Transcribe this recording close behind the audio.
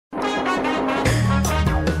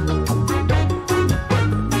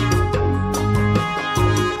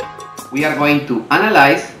we are going to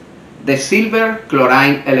analyze the silver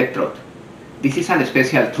chloride electrode. This is a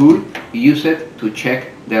special tool used to check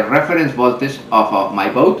the reference voltage of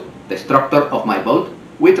my boat, the structure of my boat,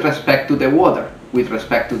 with respect to the water, with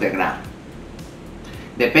respect to the ground.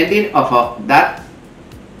 Depending of that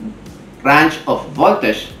range of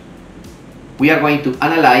voltage, we are going to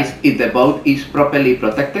analyze if the boat is properly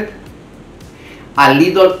protected, a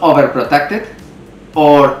little overprotected,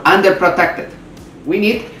 or underprotected. We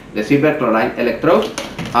need the silver chloride electrode.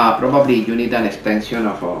 Probably you need an extension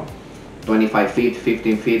of 25 feet,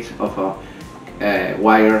 15 feet of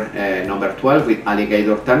wire number 12 with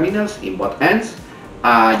alligator terminals in both ends.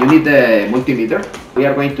 You need the multimeter. We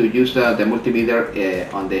are going to use the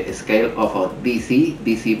multimeter on the scale of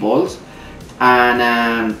DC volts,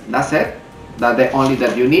 and that's it. That's the only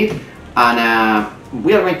that you need, and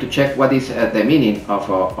we are going to check what is the meaning of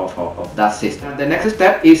that system. The next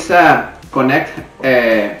step is connect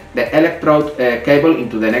the electrode cable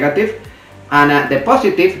into the negative, and the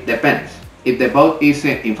positive depends. If the boat is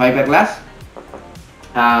in fiberglass,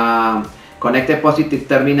 connect the positive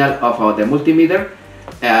terminal of the multimeter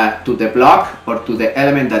to the block or to the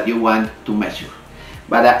element that you want to measure.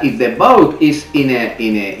 But if the boat is in a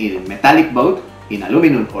metallic boat, in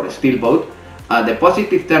aluminum or steel boat, the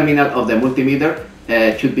positive terminal of the multimeter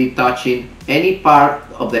should be touching any part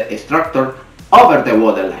of the structure over the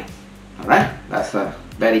water line. Alright, that's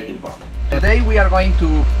very important. Today we are going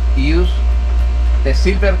to use the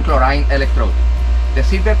silver chloride electrode. The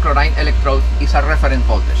silver chloride electrode is a reference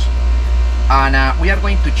voltage, and we are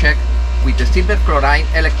going to check with the silver chloride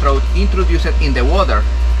electrode introduced in the water,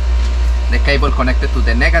 the cable connected to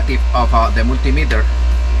the negative of the multimeter,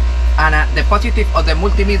 and the positive of the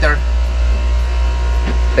multimeter,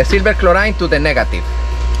 the silver chloride to the negative,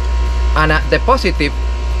 and the positive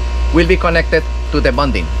will be connected to the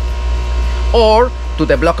bonding, or to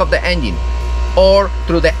the block of the engine, or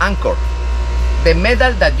through the anchor. The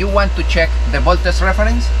metal that you want to check the voltage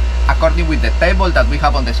reference, according with the table that we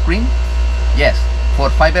have on the screen, yes, for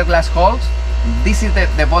fiberglass hulls, this is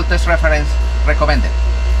the voltage reference recommended.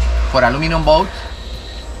 For aluminum boats,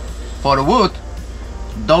 for wood,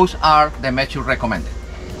 those are the measures recommended.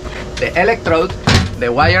 The electrode,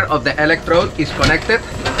 the wire of the electrode is connected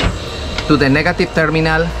to the negative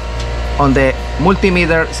terminal on the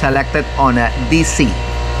multimeter selected on a DC.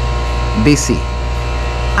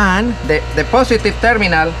 And the positive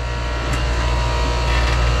terminal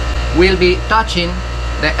will be touching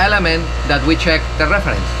the element that we check the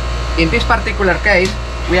reference. In this particular case,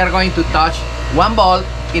 we are going to touch 1 bolt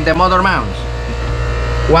in the motor mounts.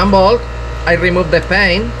 1 bolt, I remove the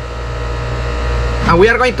pin, and we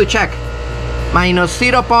are going to check minus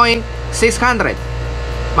 0.600,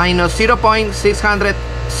 minus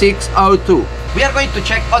 0.602. We are going to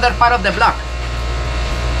check other part of the block.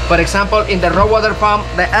 For example, in the raw water pump,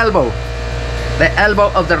 the elbow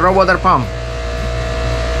of the raw water pump,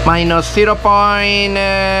 minus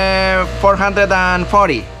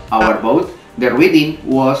 0.440. Our boat, the reading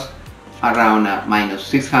was around minus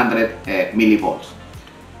 600 millivolts.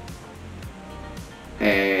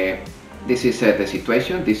 This is the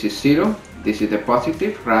situation. This is 0. This is the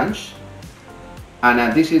positive range,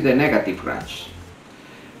 and this is the negative range.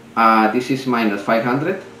 This is minus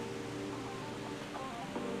 500.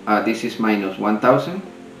 This is minus 1000.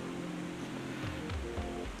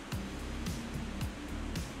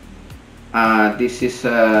 This is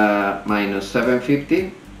minus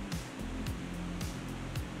 750.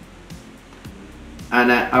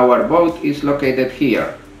 And our boat is located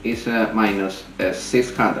here, is minus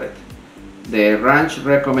 600. The range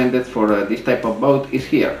recommended for this type of boat is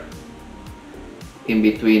here, in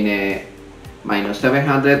between minus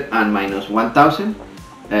 700 and minus 1000.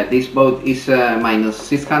 This boat is minus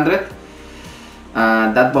 600.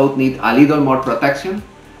 That boat needs a little more protection,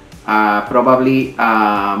 probably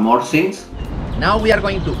more sinks. Now we are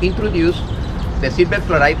going to introduce the silver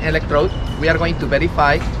chloride electrode. We are going to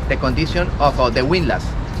verify the condition of the windlass,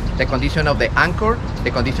 the condition of the anchor, the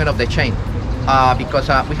condition of the chain, because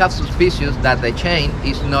we have suspicions that the chain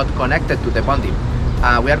is not connected to the bonding.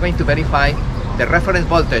 We are going to verify the reference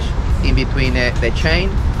voltage in between the chain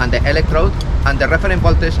and the electrode, and the reference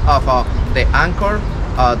voltage of the anchor,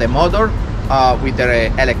 the motor, with the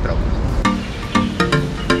electrode.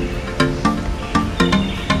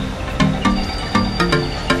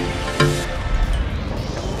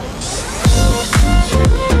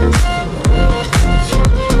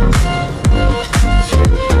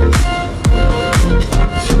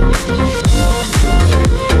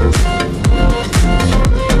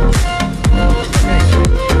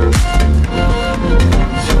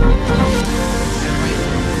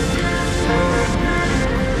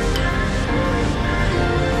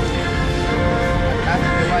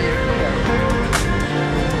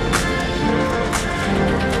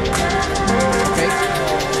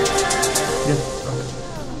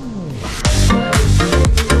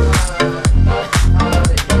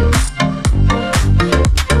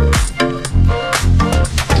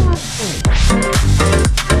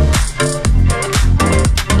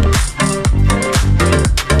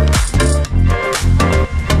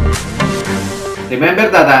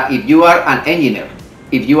 Remember that if you are an engineer,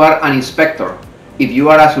 if you are an inspector, if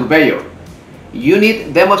you are a surveyor, you need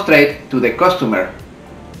to demonstrate to the customer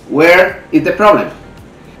where is the problem.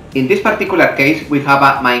 In this particular case, we have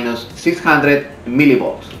a minus 600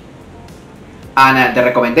 millivolts. And the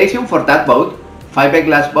recommendation for that boat,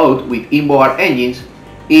 fiberglass boat with inboard engines,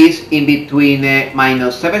 is in between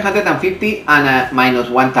minus 750 and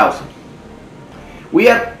minus 1000. We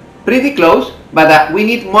are pretty close, but we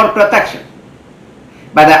need more protection.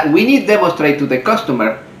 But we need to demonstrate to the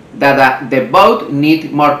customer that the boat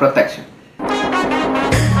needs more protection.